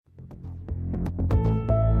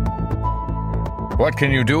What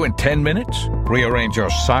can you do in 10 minutes? Rearrange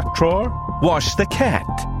your sock drawer? Wash the cat?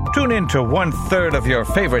 Tune in to 1/3 of your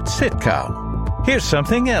favorite sitcom. Here's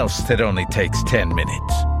something else that only takes 10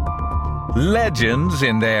 minutes. Legends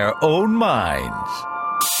in their own minds.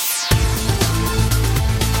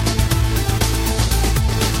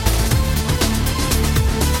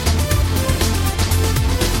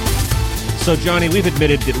 So, Johnny, we've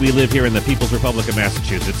admitted that we live here in the People's Republic of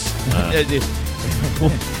Massachusetts.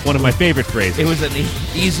 One of my favorite phrases. It was an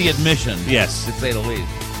easy admission. Yes. To say the least.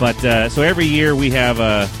 But so every year we have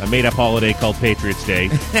a made-up holiday called Patriots Day.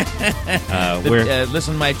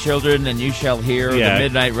 Listen, my children, and you shall hear the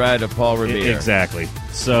Midnight Ride of Paul Revere. Exactly.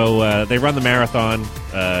 So they run the marathon.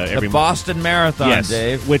 The Boston Marathon, yes,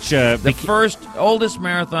 Dave. Which the first, oldest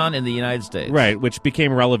marathon in the United States. Right, which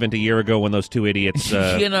became relevant a year ago when those two idiots...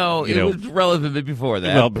 it was relevant before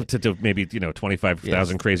that. Well, to maybe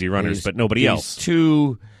 25,000 crazy runners, but nobody else.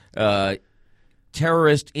 Two...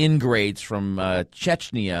 terrorist ingrates from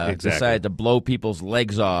Chechnya decided to blow people's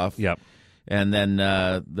legs off. Yep. And then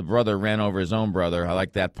the brother ran over his own brother. I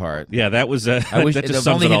like that part. Yeah, that was. I wish that just if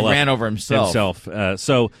sums only it all he up. ran over himself.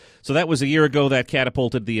 So that was a year ago. That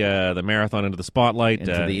catapulted the marathon into the spotlight,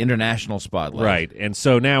 into the international spotlight. Right. And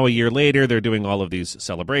so now a year later, they're doing all of these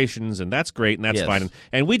celebrations, and that's great, and that's fine.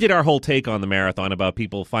 And we did our whole take on the marathon about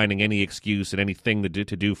people finding any excuse and anything to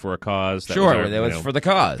do for a cause. That was for the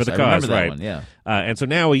cause. For the I cause, remember that right? One, yeah. And so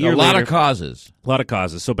now a year later, a lot of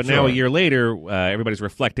causes. So, but now a year later, everybody's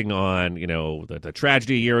reflecting on the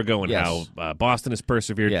tragedy a year ago and how Boston has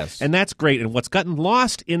persevered. Yes. And that's great. And what's gotten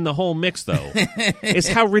lost in the whole mix, though, is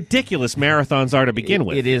how ridiculous marathons are to begin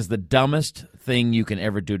with. It is the dumbest thing you can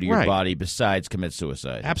ever do to your body besides commit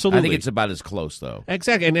suicide. Absolutely. I think it's about as close, though.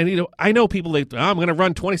 Exactly. And I know people that, I'm going to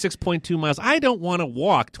run 26.2 miles. I don't want to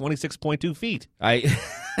walk 26.2 feet.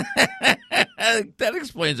 That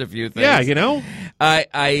explains a few things. Yeah,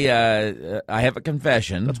 I have a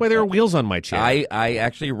confession. That's why there are wheels on my chair. I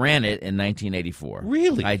actually ran it in 1984.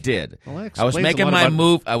 Really? I did. Well, that I was explains making a lot my about-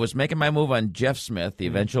 move. I was making my move on Jeff Smith, the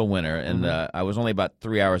eventual winner, and I was only about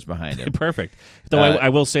 3 hours behind him. Perfect. Though I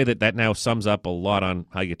will say that now sums up a lot on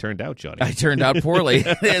how you turned out, Johnny. I turned out poorly,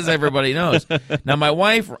 as everybody knows. Now, my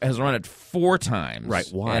wife has run it 4 times. Right.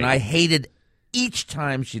 Why? And I hated each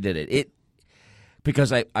time she did it.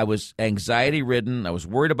 Because I was anxiety-ridden. I was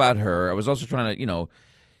worried about her. I was also trying to,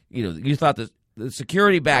 you thought that the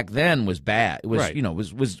security back then was bad. It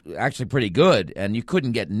was, was actually pretty good, and you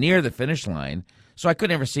couldn't get near the finish line. So I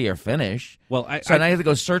could never see her finish. Well, I had to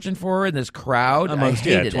go searching for her in this crowd. Amongst, I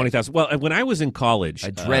hated 20,000. Well, when I was in college,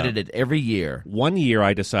 I dreaded it every year. One year,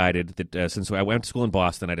 I decided that since I went to school in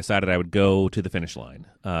Boston, I decided I would go to the finish line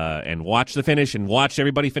and watch the finish and watch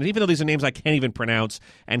everybody finish, even though these are names I can't even pronounce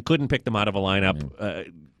and couldn't pick them out of a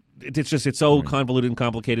lineup. It's so convoluted and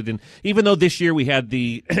complicated. And even though this year we had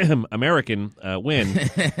the American win,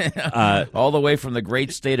 all the way from the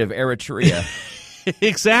great state of Eritrea,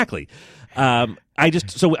 exactly.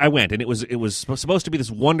 So I went, and it was supposed to be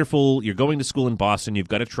this wonderful. You're going to school in Boston. You've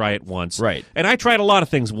got to try it once, right? And I tried a lot of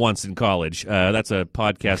things once in college. That's a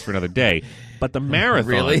podcast for another day. But the marathon,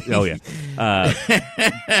 really? Oh yeah.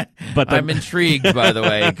 I'm intrigued. By the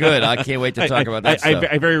way, good. I can't wait to talk about that.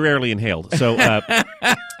 I very rarely inhaled. So,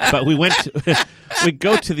 but we went. We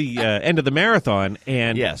go to the end of the marathon,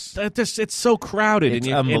 and it's so crowded, it's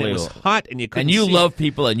and unbelievable. And it was hot, and you couldn't. And you see. Love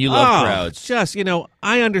people, and you love crowds. Just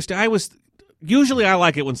I understand. Usually I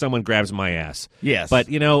like it when someone grabs my ass. Yes, but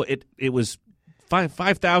it was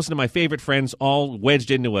 5,000 of my favorite friends all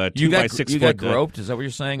wedged into a 2x6 foot. You got groped? Is that what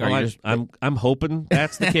you're saying? Well, I'm hoping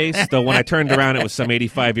that's the case. Though when I turned around, it was some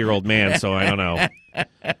 85-year-old man. So I don't know.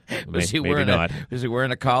 Was he wearing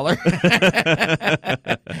a collar?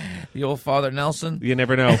 The old Father Nelson? You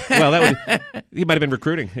never know. Well, he might have been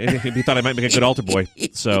recruiting. He thought I might make a good altar boy.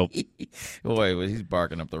 So, boy, he's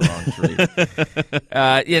barking up the wrong tree.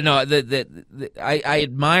 I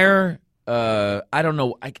admire. I don't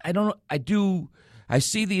know. I do. I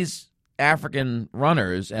see these African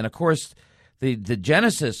runners, and of course, the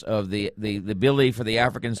genesis of the ability for the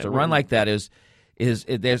Africans to run like that is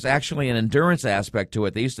there's actually an endurance aspect to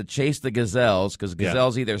it. They used to chase the gazelles because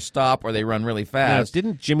gazelles either stop or they run really fast. Now,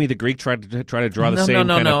 didn't Jimmy the Greek try to draw the same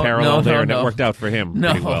kind of parallel there, and it worked out for him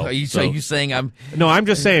pretty well? Are you saying I'm? No, I'm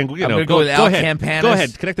just saying. I'm going to go with Al Campanis. Go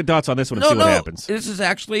ahead, connect the dots on this one and see what happens. This is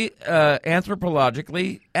actually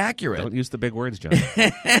anthropologically accurate. Don't use the big words, John.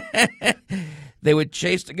 They would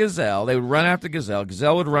chase the gazelle. They would run after the gazelle.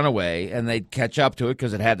 Gazelle would run away, and they'd catch up to it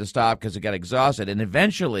because it had to stop because it got exhausted. And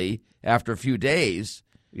eventually, after a few days,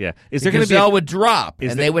 the gazelle would drop,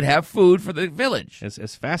 and they would have food for the village.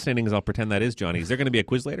 As fascinating as I'll pretend that is, Johnny, is there going to be a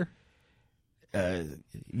quiz later?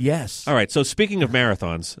 Yes. All right. So speaking of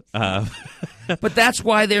marathons, But that's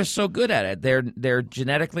why they're so good at it. They're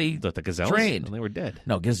genetically the gazelles, trained. they were dead.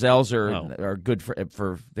 No, gazelles are good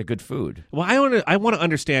for they're good food. Well, I want to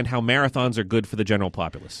understand how marathons are good for the general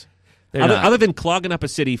populace. They're not. Other than clogging up a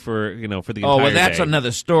city for the entire Oh, well, that's day.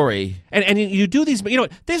 another story. And you do these. You know,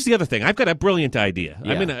 there's the other thing. I've got a brilliant idea.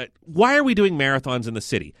 Yeah. I mean, why are we doing marathons in the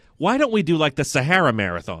city? Why don't we do like the Sahara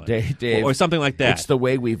Marathon Dave, or something like that? It's the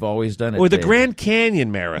way we've always done it. Or the Dave. Grand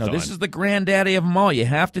Canyon Marathon. No, this is the granddaddy of them all. You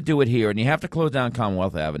have to do it here, and you have to close down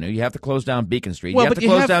Commonwealth Avenue. You have to close down Beacon Street. Well, you have but to you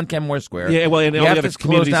close have- down Kenmore Square. Yeah, well, and you all have the to other close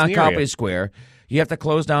communities down in the area. Copley Square. You have to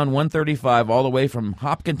close down 135 all the way from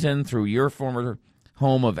Hopkinton through your former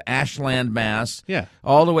home of Ashland, Mass. Yeah.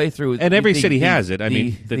 all the way through. And every city has it. I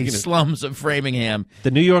mean, the slums of Framingham. The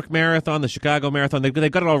New York Marathon, the Chicago Marathon, they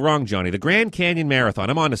got it all wrong, Johnny. The Grand Canyon Marathon,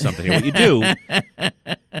 I'm on to something here. What you do,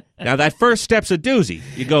 now that first step's a doozy.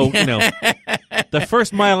 You go, the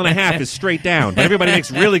first mile and a half is straight down, but everybody makes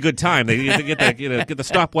really good time. They get the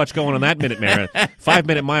stopwatch going on that minute marathon.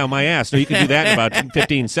 5-minute mile, my ass. No, you can do that in about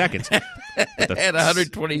 15 seconds. At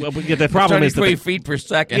 120, Well, but the problem is that 120 feet per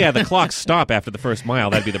second. yeah, the clocks stop after the first mile.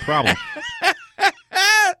 That'd be the problem.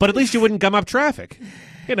 But at least you wouldn't gum up traffic.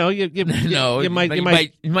 You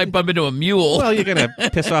might bump into a mule. Well, you're going to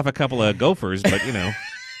piss off a couple of gophers, but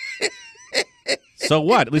So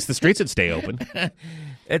what? At least the streets would stay open.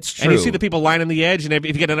 It's true. And you see the people lining the edge, and if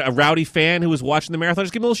you get a rowdy fan who was watching the marathon,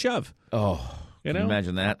 just give him a little shove. Oh, You can know?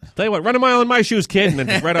 imagine that. Tell you what, run a mile in my shoes, kid, and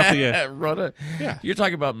then right off the... Yeah. You're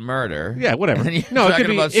talking about murder. Yeah, whatever. And you're No, it talking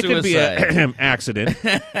could be about it could be suicide. an accident.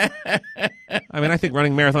 I mean, I think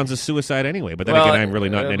running marathons is suicide anyway. But then again, I'm really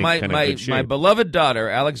not in any kind of good shape. My beloved daughter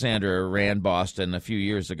Alexandra ran Boston a few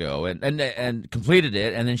years ago and completed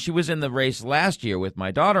it, and then she was in the race last year with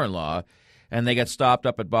my daughter-in-law, and they got stopped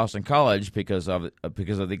up at Boston College because of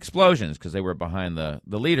the explosions, because they were behind the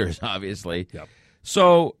leaders, obviously. Yep.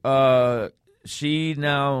 So. She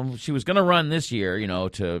was going to run this year,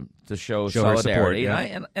 to show her solidarity, support,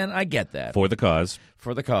 yeah. and I get that For the cause.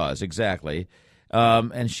 for the cause, exactly.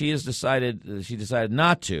 And she decided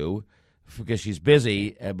not to because she's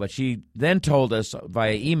busy. But she then told us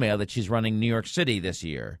via email that she's running New York City this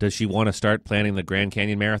year. Does she want to start planning the Grand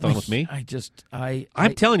Canyon Marathon with me?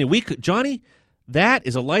 I'm telling you, we could, Johnny. That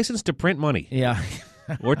is a license to print money. Yeah.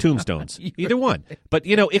 Or tombstones. Either one. But,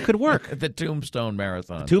 it could work. The Tombstone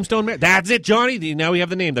Marathon. That's it, Johnny. Now we have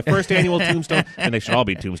the name. The first annual Tombstone. And they should all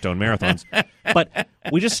be Tombstone Marathons. But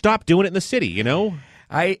we just stopped doing it in the city,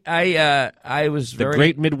 I was The very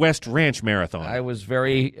Great Midwest Ranch Marathon. I was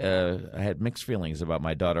very I had mixed feelings about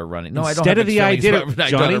my daughter running. No, Instead I don't of the have mixed feelings Iditarod, about my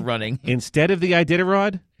Johnny, daughter running. Instead of the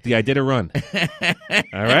Iditarod, the Iditarod.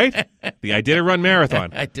 All right? The Iditarod Marathon.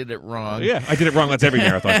 I did it wrong. Yeah, I did it wrong. That's every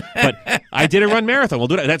marathon. But I did a run marathon. We'll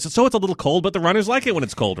do that. So it's a little cold, but the runners like it when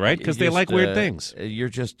it's cold, right? Because they like weird things. You're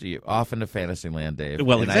off into Fantasyland, Dave.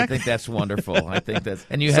 Well, and exactly. I think that's wonderful. I think that's,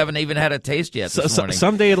 and you haven't even had a taste yet this morning.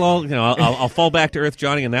 Someday I'll fall back to earth,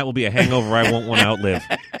 Johnny, and that will be a hangover I won't want to outlive.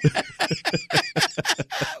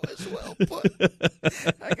 That was well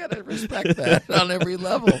put. I gotta respect that on every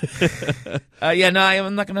level.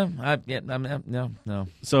 I'm not gonna. No.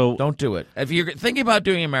 So Don't do it. If you're thinking about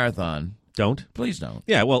doing a marathon, don't. please don't.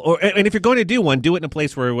 Yeah, well, and if you're going to do one, do it in a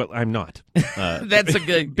place where I'm not. That's a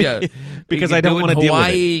good. Yeah, Because You I could don't do it want in to deal with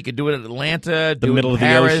Hawaii. it. You could do it in Atlanta. Do middle it of in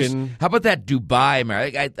the Paris. ocean. How about that Dubai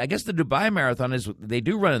marathon? I guess the Dubai marathon they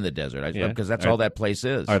do run in the desert. Yeah. Because that's all that place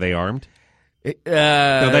is. Are they armed? No,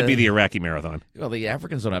 No, that'd be the Iraqi marathon. Well, the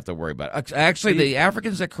Africans don't have to worry about it. Actually, the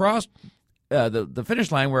Africans that crossed the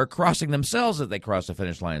finish line were crossing themselves as they crossed the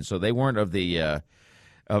finish line, so they weren't of the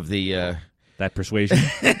That persuasion.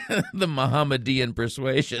 the Mohammedan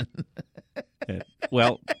persuasion.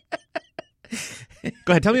 Well,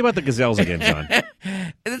 go ahead. Tell me about the gazelles again, John.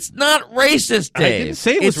 It's not racist, Dave. I didn't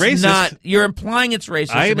say it was It's racist. Not. You're implying it's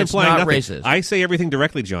racist. I am and it's implying not nothing. racist. I say everything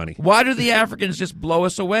directly, Johnny. Why do the Africans just blow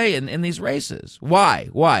us away in these races? Why?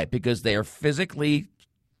 Why? Because they are physically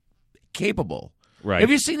capable. Right.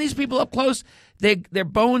 Have you seen these people up close? Their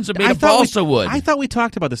bones are made of balsa wood. I thought we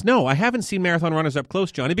talked about this. No, I haven't seen marathon runners up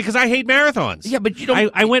close, Johnny, because I hate marathons. Yeah, but you don't.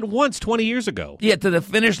 I went once 20 years ago. Yeah, to the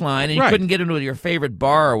finish line, and you Right. couldn't get into your favorite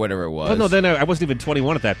bar or whatever it was. Well, no, then I wasn't even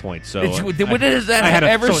 21 at that point. So When has that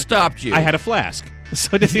ever stopped you? I had a flask.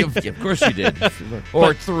 So did you? Of course you did.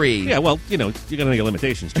 Or three. Yeah, well, you're going to know your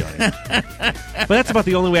limitations, Johnny. But that's about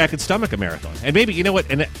the only way I could stomach a marathon. And maybe, you know what?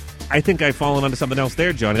 And I think I've fallen onto something else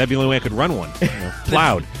there, Johnny. That'd be the only way I could run one.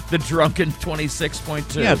 Plowed. The drunken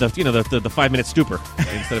 26.2. Yeah, the 5-minute stooper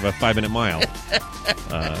instead of a 5-minute mile.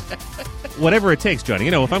 Whatever it takes, Johnny.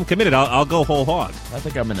 If I'm committed, I'll go whole hog. I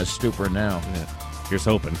think I'm in a stupor now. Here's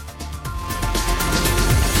hoping.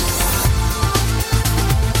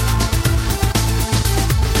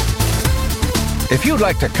 If you'd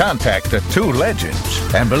like to contact the two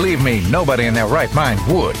legends, and believe me, nobody in their right mind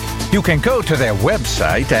would, you can go to their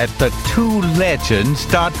website at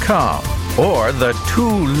thetwolegends.com or the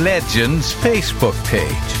Two Legends Facebook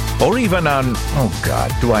page, or even on, oh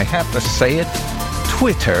God, do I have to say it?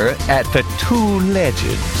 Twitter at the Two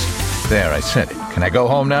Legends. There, I said it. Can I go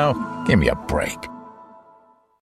home now? Give me a break.